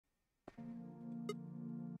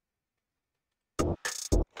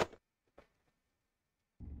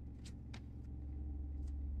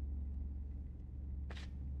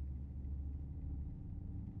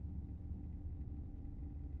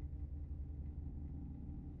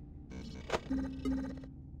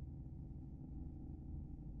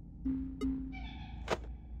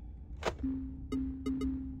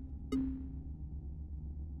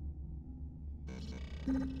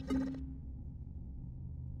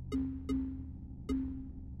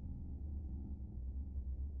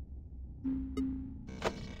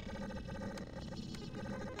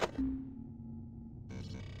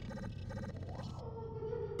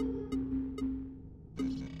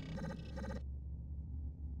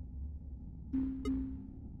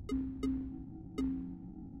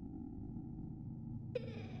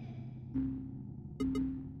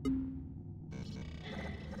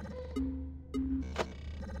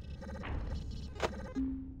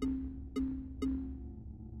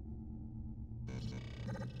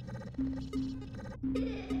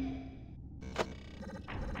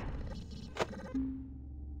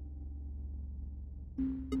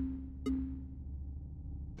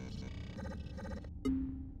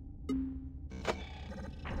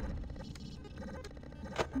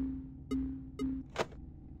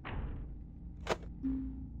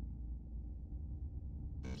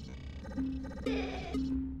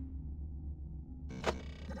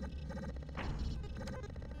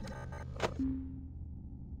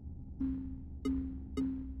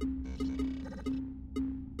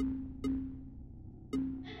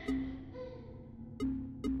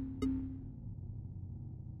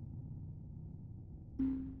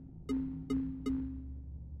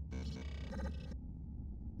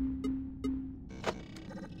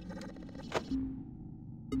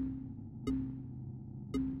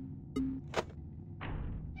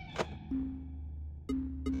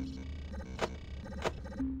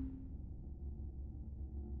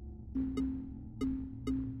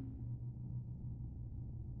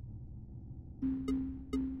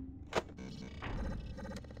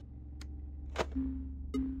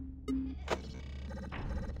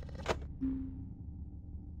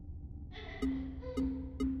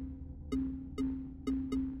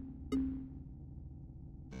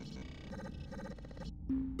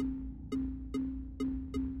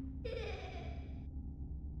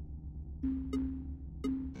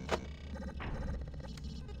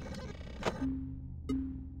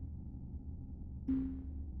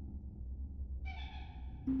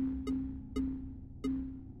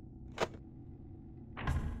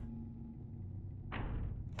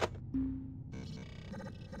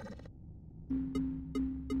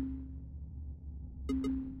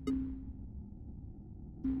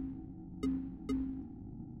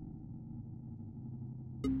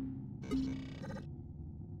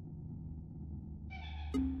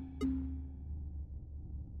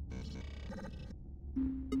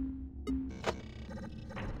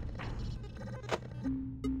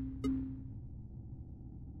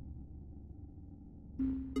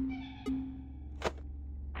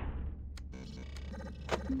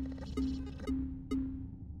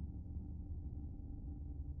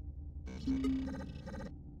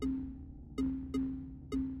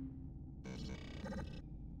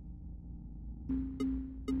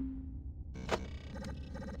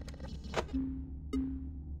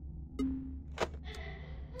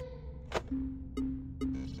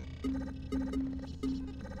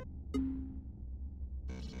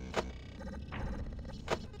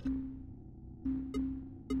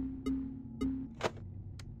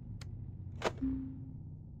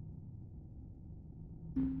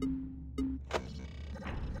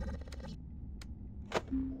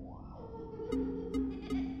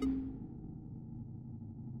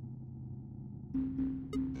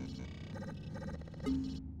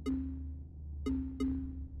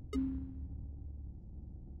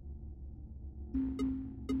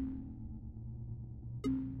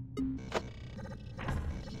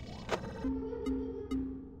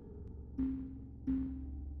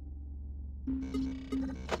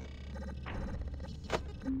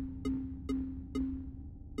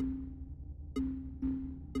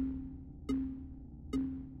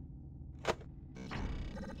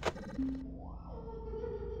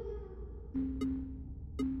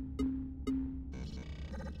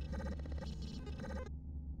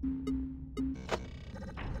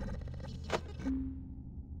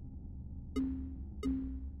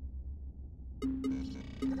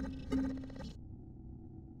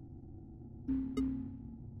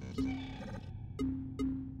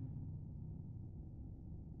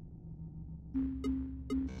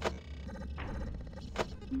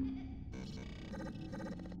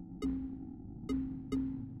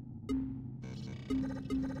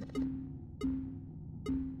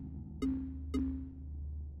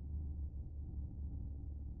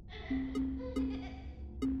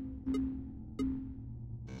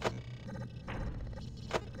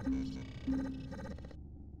Mm-hmm.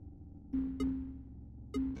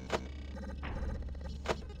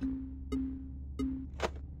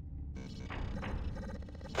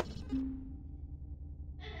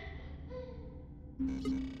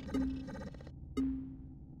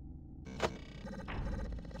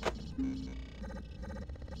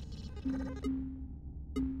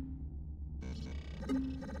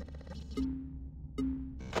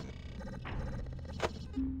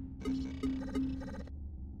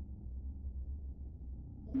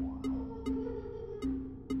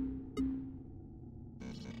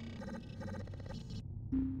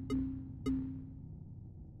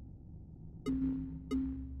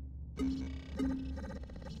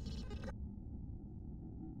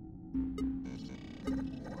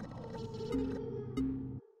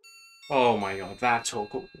 Oh my god, that took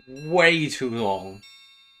way too long.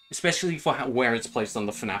 Especially for where it's placed on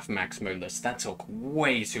the FNAF Max Mode list. That took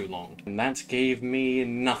way too long. And that gave me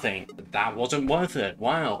nothing. That wasn't worth it.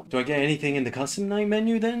 Wow. Do I get anything in the custom night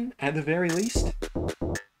menu then, at the very least?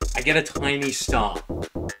 I get a tiny star.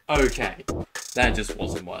 Okay. That just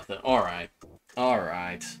wasn't worth it. Alright.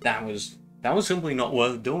 Alright. That was simply not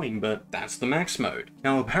worth doing, but that's the max mode.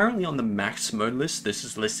 Now, apparently on the max mode list, this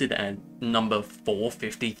is listed at number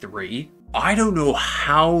 453. I don't know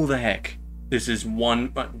how the heck this is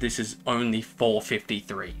only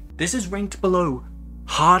 453. This is ranked below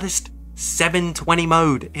hardest 720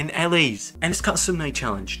 mode in LEs. And this custom night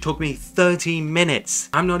challenge took me 30 minutes.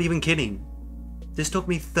 I'm not even kidding. This took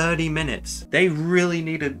me 30 minutes. They really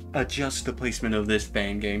need to adjust the placement of this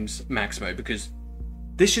fan game's max mode, because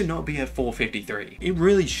this should not be at 453. It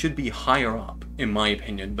really should be higher up, in my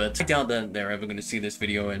opinion, but I doubt that they're ever going to see this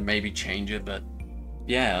video and maybe change it, but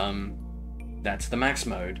yeah, that's the max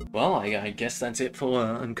mode. Well, I guess that's it for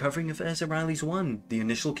uncovering Affairs at Riley's 1, the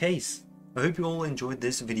initial case. I hope you all enjoyed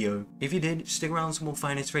this video. If you did, stick around for some more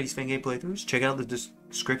Five Nights at Freddy's fan game playthroughs. Check out the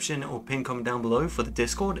description or pinned comment down below for the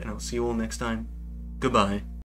Discord, and I'll see you all next time. Goodbye.